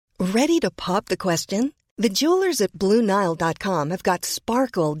Ready to pop the question? The jewelers at BlueNile.com have got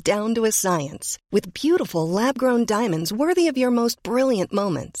sparkle down to a science with beautiful lab-grown diamonds worthy of your most brilliant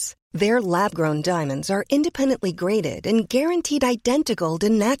moments. Their lab-grown diamonds are independently graded and guaranteed identical to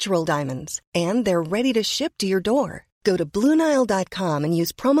natural diamonds, and they're ready to ship to your door. Go to BlueNile.com and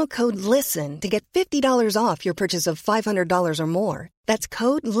use promo code LISTEN to get $50 off your purchase of $500 or more. That's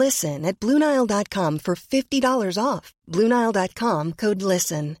code LISTEN at BlueNile.com for $50 off. BlueNile.com, code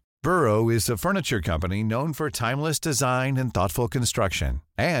LISTEN. Burrow is a furniture company known for timeless design and thoughtful construction,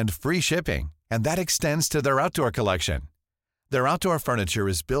 and free shipping, and that extends to their outdoor collection. Their outdoor furniture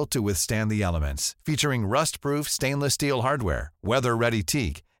is built to withstand the elements, featuring rust-proof stainless steel hardware, weather-ready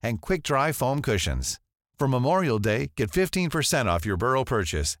teak, and quick-dry foam cushions. For Memorial Day, get 15% off your Burrow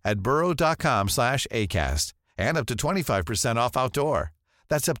purchase at burrow.com/ACAST and up to 25% off outdoor.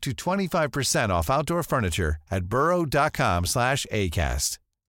 That's up to 25% off outdoor furniture at burrow.com/ACAST.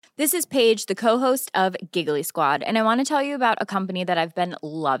 This is Paige, the co-host of Giggly Squad, and I want to tell you about a company that I've been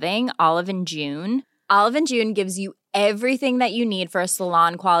loving, Olive & June. Olive & June gives you everything that you need for a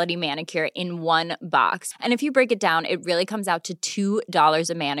salon-quality manicure in one box. And if you break it down, it really comes out to $2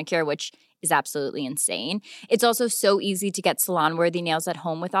 a manicure, which is absolutely insane. It's also so easy to get salon-worthy nails at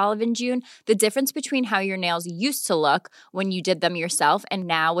home with Olive & June. The difference between how your nails used to look when you did them yourself and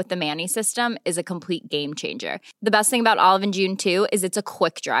now with the Mani system is a complete game changer. The best thing about Olive & June, too, is it's a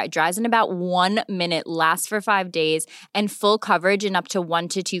quick dry. Dries in about 1 minute, lasts for 5 days, and full coverage in up to 1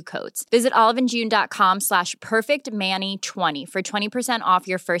 to 2 coats. Visit oliveandjune.com/perfectmani20 for 20% off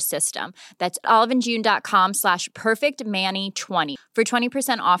your first system. That's oliveandjune.com/perfectmani20 for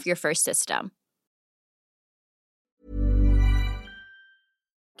 20% off your first system.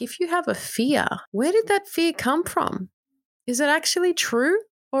 If you have a fear, where did that fear come from? Is it actually true,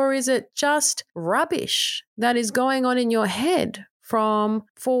 or is it just rubbish that is going on in your head for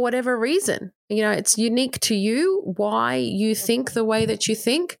whatever reason? You know, it's unique to you why you think the way that you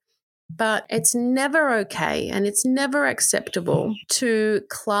think, but it's never okay and it's never acceptable to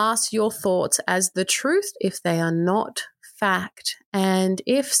class your thoughts as the truth if they are not fact. And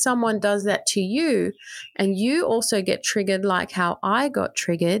if someone does that to you and you also get triggered like how I got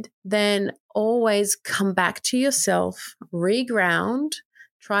triggered, then always come back to yourself, reground,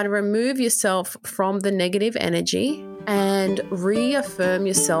 try to remove yourself from the negative energy and reaffirm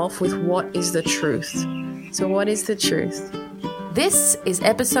yourself with what is the truth. So what is the truth? This is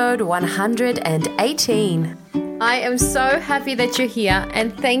episode 118. I am so happy that you're here,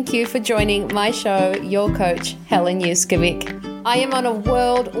 and thank you for joining my show, your coach, Helen Yuskovic. I am on a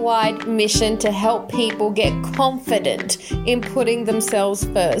worldwide mission to help people get confident in putting themselves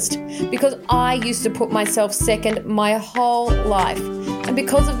first, because I used to put myself second my whole life. And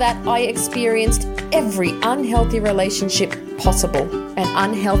because of that, I experienced every unhealthy relationship possible. An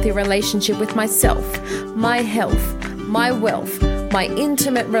unhealthy relationship with myself, my health, my wealth, my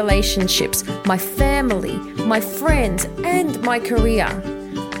intimate relationships, my family, my friends, and my career.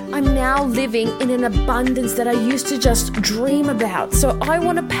 I'm now living in an abundance that I used to just dream about. So I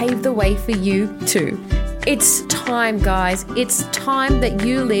want to pave the way for you too. It's time, guys. It's time that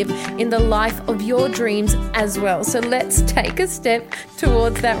you live in the life of your dreams as well. So let's take a step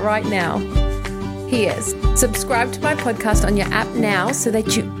towards that right now. Here's subscribe to my podcast on your app now so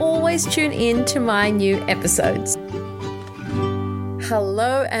that you always tune in to my new episodes.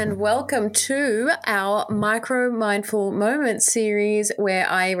 Hello and welcome to our Micro Mindful Moments series, where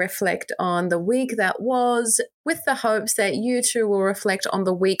I reflect on the week that was, with the hopes that you too will reflect on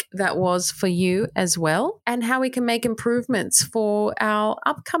the week that was for you as well, and how we can make improvements for our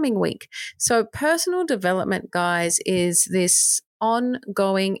upcoming week. So personal development, guys, is this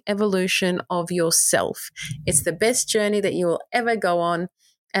ongoing evolution of yourself. It's the best journey that you will ever go on.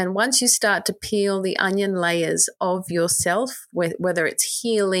 And once you start to peel the onion layers of yourself, whether it's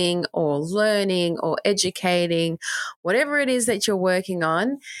healing or learning or educating, whatever it is that you're working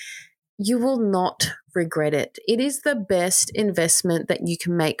on, you will not regret it. It is the best investment that you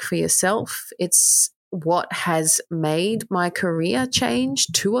can make for yourself. It's what has made my career change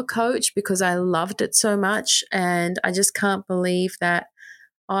to a coach, because I loved it so much. And I just can't believe that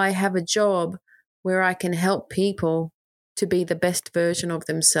I have a job where I can help people to be the best version of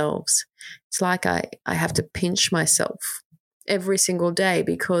themselves. It's like I have to pinch myself every single day,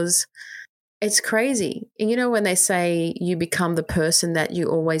 because it's crazy. And you know when they say you become the person that you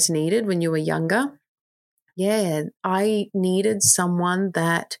always needed when you were younger? Yeah, I needed someone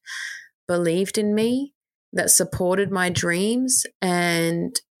that believed in me, that supported my dreams,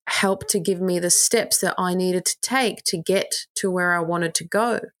 and helped to give me the steps that I needed to take to get to where I wanted to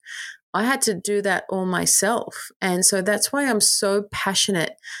go. I had to do that all myself. And so that's why I'm so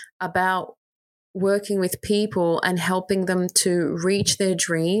passionate about working with people and helping them to reach their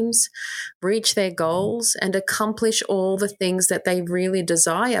dreams, reach their goals, and accomplish all the things that they really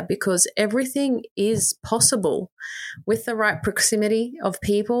desire, because everything is possible with the right proximity of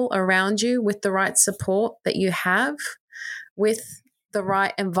people around you, with the right support that you have, with the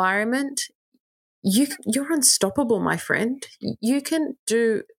right environment. You're unstoppable, my friend. You can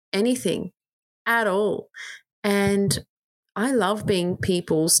do anything at all. And I love being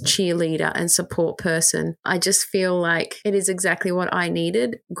people's cheerleader and support person. I just feel like it is exactly what I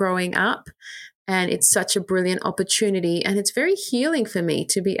needed growing up. And it's such a brilliant opportunity. And it's very healing for me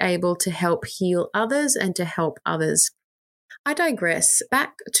to be able to help heal others and to help others. I digress.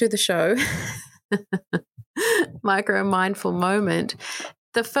 Back to the show. Micro mindful moment.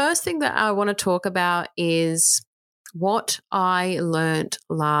 The first thing that I want to talk about is what I learned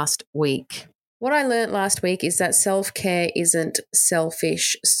last week. What I learned last week is that self-care isn't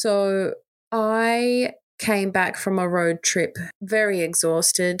selfish. So I came back from a road trip very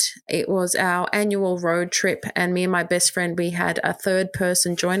exhausted. It was our annual road trip, and me and my best friend, we had a third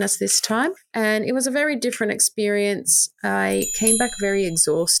person join us this time. And it was a very different experience. I came back very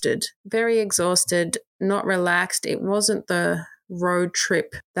exhausted, not relaxed. It wasn't the road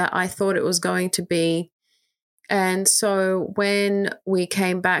trip that I thought it was going to be. And so when we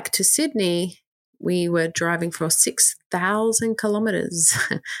came back to Sydney, we were driving for 6,000 kilometres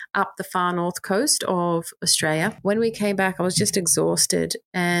up the far north coast of Australia. When we came back, I was just exhausted,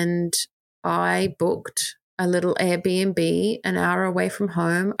 and I booked a little Airbnb an hour away from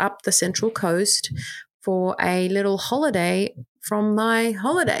home up the Central Coast for a little holiday from my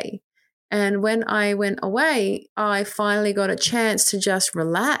holiday. And when I went away, I finally got a chance to just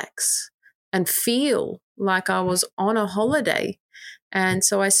relax and feel like I was on a holiday. And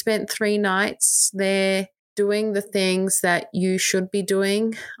so I spent 3 nights there doing the things that you should be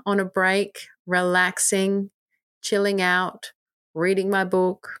doing on a break, relaxing, chilling out, reading my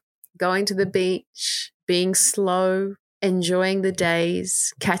book, going to the beach, being slow, enjoying the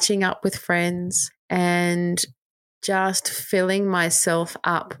days, catching up with friends, and just filling myself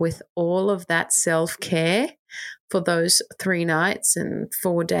up with all of that self-care for those 3 nights and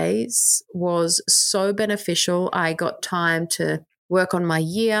 4 days was so beneficial. I got time to work on my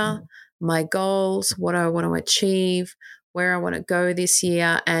year, my goals, what I want to achieve, where I want to go this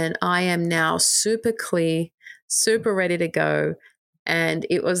year. And I am now super clear, super ready to go. And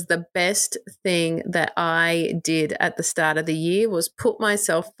it was the best thing that I did at the start of the year was put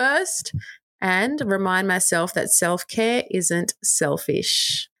myself first and remind myself that self-care isn't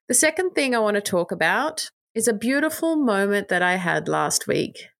selfish. The second thing I want to talk about is a beautiful moment that I had last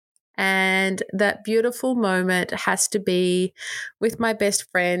week. And that beautiful moment has to be with my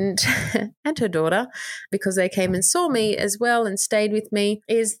best friend and her daughter, because they came and saw me as well and stayed with me,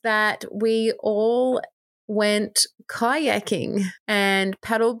 is that we all went kayaking and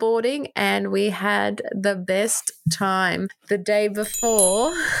paddleboarding, and we had the best time. The day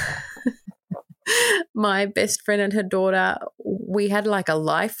before, my best friend and her daughter, we had like a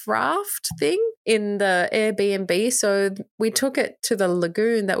life raft thing in the Airbnb. So we took it to the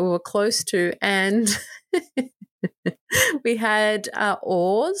lagoon that we were close to, and we had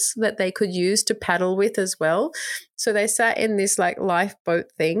oars that they could use to paddle with as well. So they sat in this like lifeboat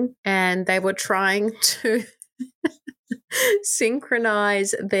thing, and they were trying to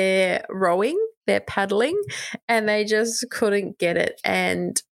synchronize their rowing, their paddling, and they just couldn't get it.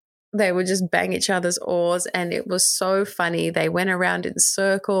 And they would just bang each other's oars, and it was so funny. They went around in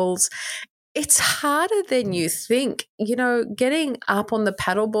circles. It's harder than you think. You know, getting up on the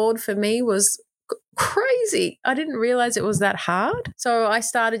paddleboard for me was crazy. I didn't realize it was that hard. So I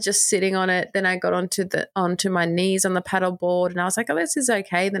started just sitting on it. Then I got onto my knees on the paddleboard, and I was like, oh, this is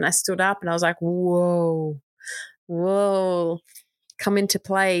okay. Then I stood up and I was like, whoa, come into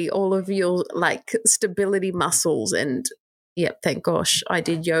play, all of your like stability muscles. And yeah, thank gosh I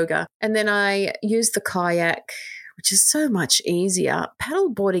did yoga. And then I used the kayak, which is so much easier.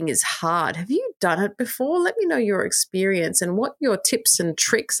 Paddleboarding is hard. Have you done it before? Let me know your experience and what your tips and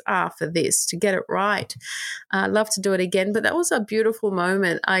tricks are for this to get it right. I'd love to do it again, but that was a beautiful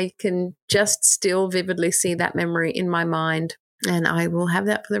moment. I can just still vividly see that memory in my mind, and I will have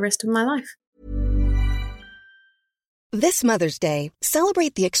that for the rest of my life. This Mother's Day,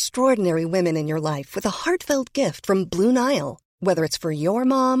 celebrate the extraordinary women in your life with a heartfelt gift from Blue Nile. Whether it's for your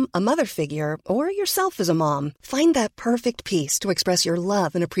mom, a mother figure, or yourself as a mom, find that perfect piece to express your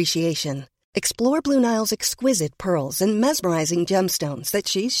love and appreciation. Explore Blue Nile's exquisite pearls and mesmerizing gemstones that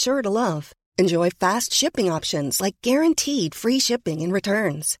she's sure to love. Enjoy fast shipping options like guaranteed free shipping and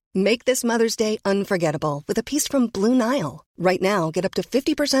returns. Make this Mother's Day unforgettable with a piece from Blue Nile. Right now, get up to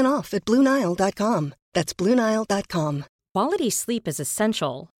 50% off at BlueNile.com. That's BlueNile.com. Quality sleep is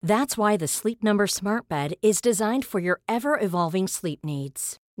essential. That's why the Sleep Number Smart Bed is designed for your ever-evolving sleep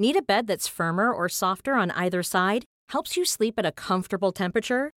needs. Need a bed that's firmer or softer on either side? Helps you sleep at a comfortable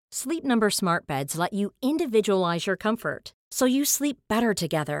temperature? Sleep Number Smart Beds let you individualize your comfort, so you sleep better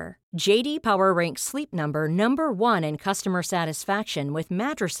together. J.D. Power ranks Sleep Number number 1 in customer satisfaction with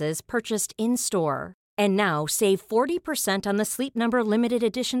mattresses purchased in-store. And now, save 40% on the Sleep Number Limited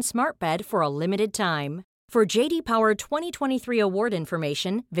Edition Smart Bed for a limited time. For J.D. Power 2023 award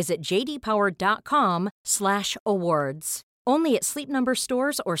information, visit jdpower.com/awards. Only at Sleep Number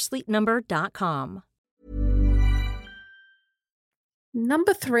stores or sleepnumber.com.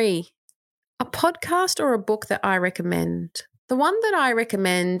 Number 3, a podcast or a book that I recommend. The one that I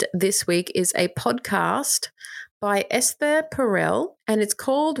recommend this week is a podcast by Esther Perel, and it's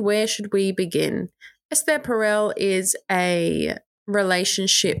called Where Should We Begin? Esther Perel is a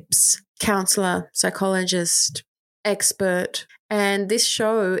relationships counselor, psychologist, expert, and this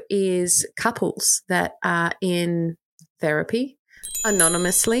show is couples that are in therapy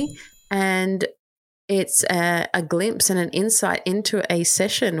anonymously, and it's a glimpse and an insight into a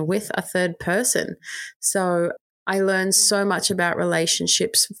session with a third person. So I learned so much about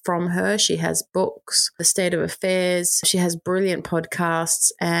relationships from her. She has books, The State of Affairs. She has brilliant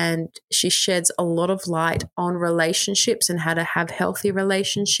podcasts, and she sheds a lot of light on relationships and how to have healthy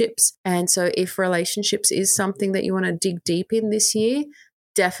relationships. And so if relationships is something that you want to dig deep in this year,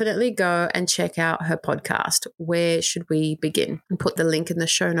 definitely go and check out her podcast, Where Should We Begin? I'll put the link in the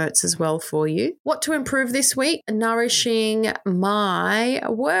show notes as well for you. What to improve this week? Nourishing my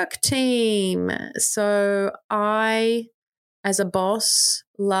work team. So I, as a boss,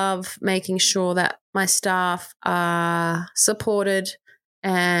 love making sure that my staff are supported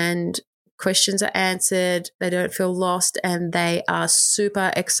and questions are answered, they don't feel lost, and they are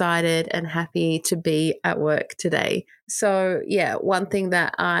super excited and happy to be at work today. So yeah, one thing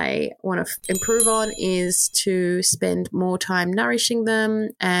that I want to improve on is to spend more time nourishing them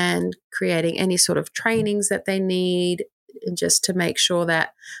and creating any sort of trainings that they need, and just to make sure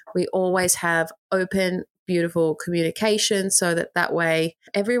that we always have open, beautiful communication, so that way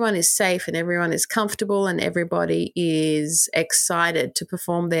everyone is safe and everyone is comfortable and everybody is excited to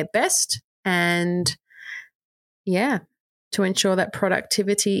perform their best. And yeah, to ensure that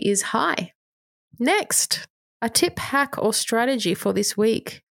productivity is high. Next, a tip, hack, or strategy for this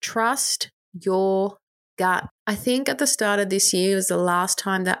week. Trust your gut. I think at the start of this year was the last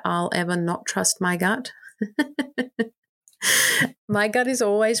time that I'll ever not trust my gut. My gut is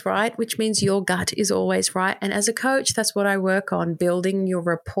always right, which means your gut is always right. And as a coach, that's what I work on, building your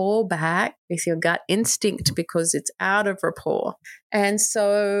rapport back with your gut instinct, because it's out of rapport. And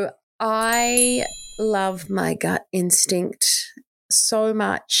so I love my gut instinct so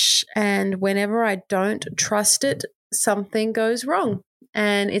much. And whenever I don't trust it, something goes wrong.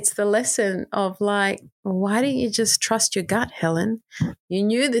 And it's the lesson of like, why didn't you just trust your gut, Helen? You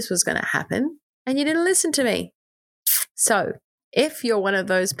knew this was going to happen and you didn't listen to me. So if you're one of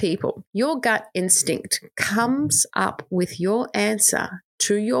those people, your gut instinct comes up with your answer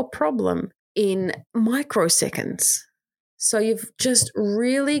to your problem in microseconds. So you've just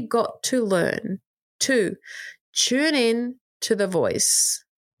really got to learn to tune in to the voice,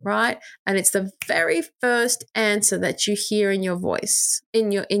 right? And it's the very first answer that you hear in your voice,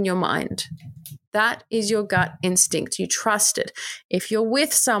 in your mind. That is your gut instinct. You trust it. If you're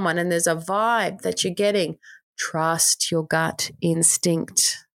with someone and there's a vibe that you're getting, trust your gut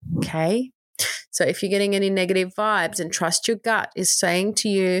instinct, okay? So if you're getting any negative vibes, and trust your gut is saying to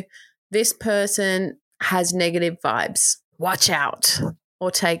you, this person has negative vibes, watch out, or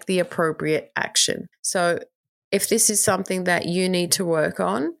take the appropriate action. So if this is something that you need to work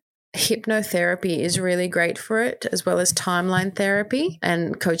on, hypnotherapy is really great for it, as well as timeline therapy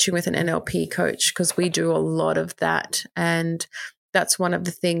and coaching with an NLP coach, because we do a lot of that. And that's one of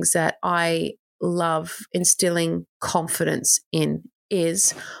the things that I love instilling confidence in,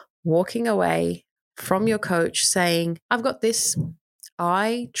 is walking away from your coach saying, I've got this.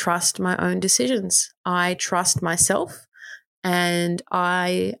 I trust my own decisions. I trust myself and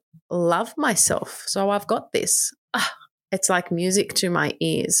I love myself. So I've got this. It's like music to my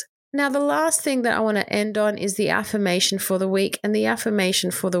ears. Now, the last thing that I want to end on is the affirmation for the week. And the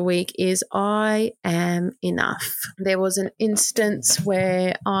affirmation for the week is, I am enough. There was an instance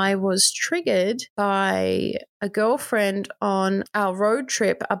where I was triggered by a girlfriend on our road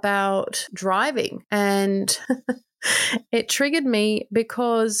trip about driving. And It triggered me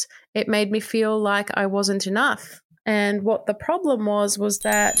because it made me feel like I wasn't enough. And what the problem was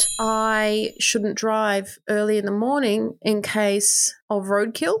that I shouldn't drive early in the morning in case of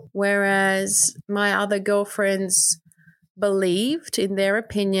roadkill, whereas my other girlfriends believed, in their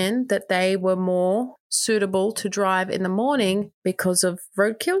opinion, that they were more suitable to drive in the morning because of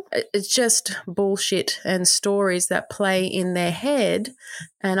roadkill. It's just bullshit and stories that play in their head.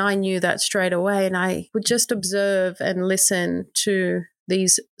 And I knew that straight away. And I would just observe and listen to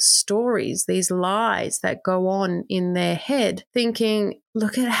these stories, these lies that go on in their head, thinking,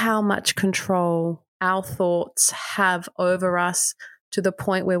 look at how much control our thoughts have over us to the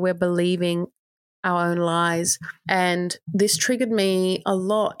point where we're believing our own lies. And this triggered me a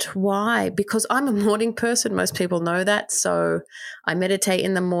lot. Why? Because I'm a morning person. Most people know that. So I meditate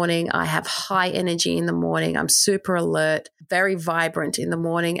in the morning. I have high energy in the morning. I'm super alert, very vibrant in the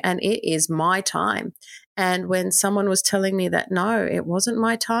morning, and it is my time. And when someone was telling me that, no, it wasn't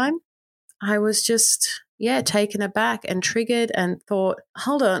my time, I was just, taken aback and triggered and thought,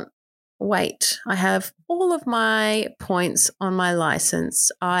 hold on. Wait, I have all of my points on my license.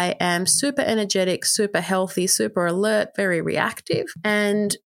 I am super energetic, super healthy, super alert, very reactive.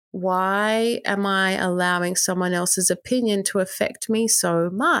 And why am I allowing someone else's opinion to affect me so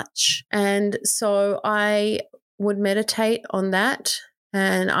much? And so I would meditate on that.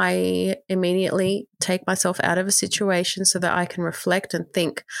 And I immediately take myself out of a situation so that I can reflect and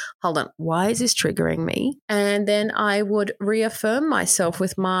think, hold on, why is this triggering me? And then I would reaffirm myself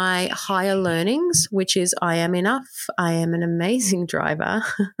with my higher learnings, which is I am enough. I am an amazing driver.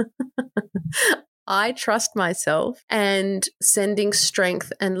 I trust myself, and sending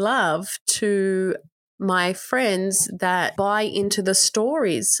strength and love to my friends that buy into the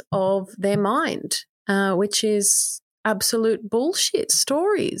stories of their mind, which is absolute bullshit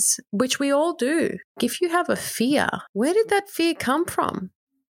stories, which we all do. If you have a fear, where did that fear come from?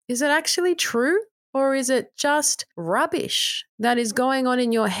 Is it actually true, or is it just rubbish that is going on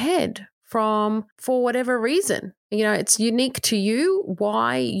in your head for whatever reason? You know, it's unique to you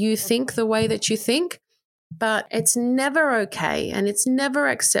why you think the way that you think. But it's never okay and it's never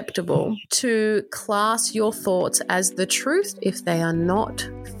acceptable to class your thoughts as the truth if they are not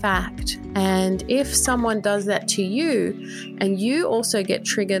fact. And if someone does that to you and you also get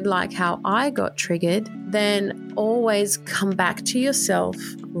triggered like how I got triggered, then always come back to yourself,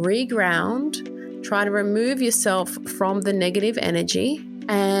 reground, try to remove yourself from the negative energy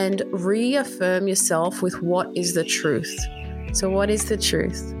and reaffirm yourself with what is the truth. So what is the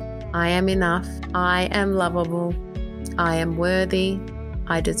truth? I am enough. I am lovable. I am worthy.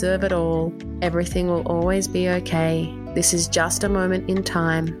 I deserve it all. Everything will always be okay. This is just a moment in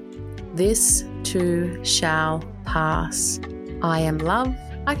time. This too shall pass. I am love.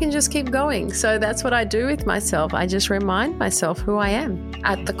 I can just keep going. So that's what I do with myself. I just remind myself who I am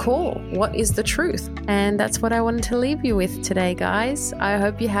at the core. What is the truth? And that's what I wanted to leave you with today, guys. I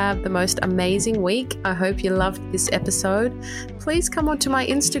hope you have the most amazing week. I hope you loved this episode. Please come onto my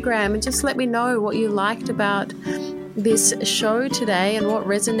Instagram and just let me know what you liked about this show today and what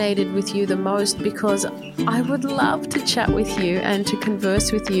resonated with you the most, because I would love to chat with you and to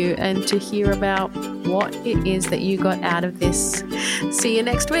converse with you and to hear about what it is that you got out of this. See you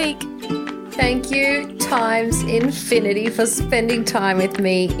next week. Thank you times infinity for spending time with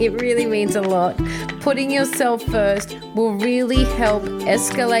me. It really means a lot. Putting yourself first will really help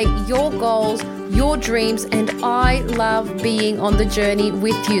escalate your goals, your dreams, and I love being on the journey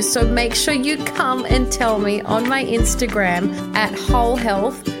with you. So make sure you come and tell me on my Instagram at Whole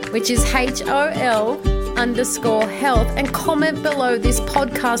Health, which is HOL_health, and comment below this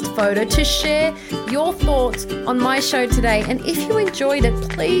podcast photo to share your thoughts on my show today. And if you enjoyed it,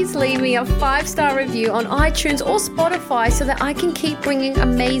 please leave me a 5-star review on iTunes or Spotify so that I can keep bringing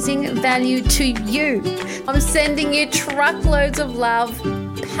amazing value to you. I'm sending you truckloads of love,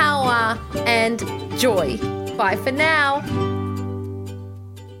 power, and joy. Bye for now.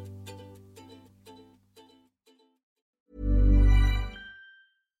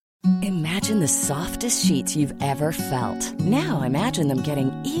 Imagine the softest sheets you've ever felt. Now imagine them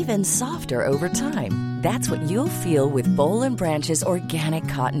getting even softer over time. That's what you'll feel with Boll & Branch's organic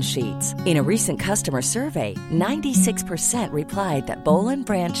cotton sheets. In a recent customer survey, 96% replied that Boll &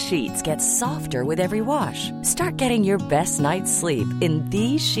 Branch sheets get softer with every wash. Start getting your best night's sleep in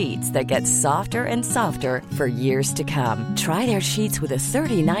these sheets that get softer and softer for years to come. Try their sheets with a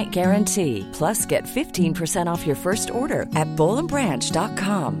 30-night guarantee. Plus, get 15% off your first order at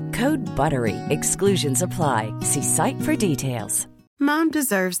bollandbranch.com. Code BUTTERY. Exclusions apply. See site for details. Mom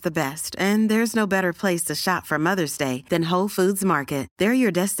deserves the best, and there's no better place to shop for Mother's Day than Whole Foods Market. They're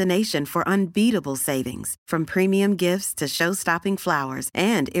your destination for unbeatable savings, from premium gifts to show-stopping flowers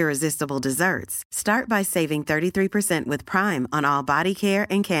and irresistible desserts. Start by saving 33% with Prime on all body care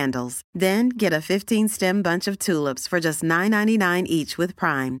and candles. Then get a 15-stem bunch of tulips for just $9.99 each with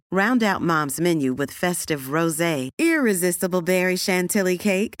Prime. Round out Mom's menu with festive rosé, irresistible berry chantilly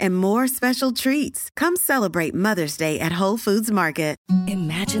cake, and more special treats. Come celebrate Mother's Day at Whole Foods Market.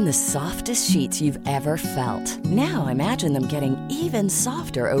 Imagine the softest sheets you've ever felt. Now imagine them getting even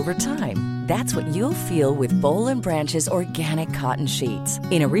softer over time. That's what you'll feel with Boll & Branch's organic cotton sheets.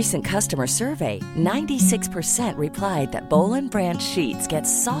 In a recent customer survey, 96% replied that Boll & Branch sheets get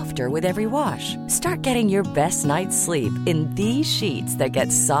softer with every wash. Start getting your best night's sleep in these sheets that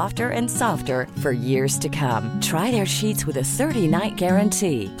get softer and softer for years to come. Try their sheets with a 30-night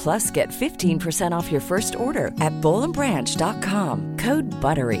guarantee. Plus, get 15% off your first order at bollandbranch.com. Code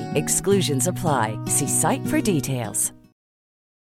BUTTERY. Exclusions apply. See site for details.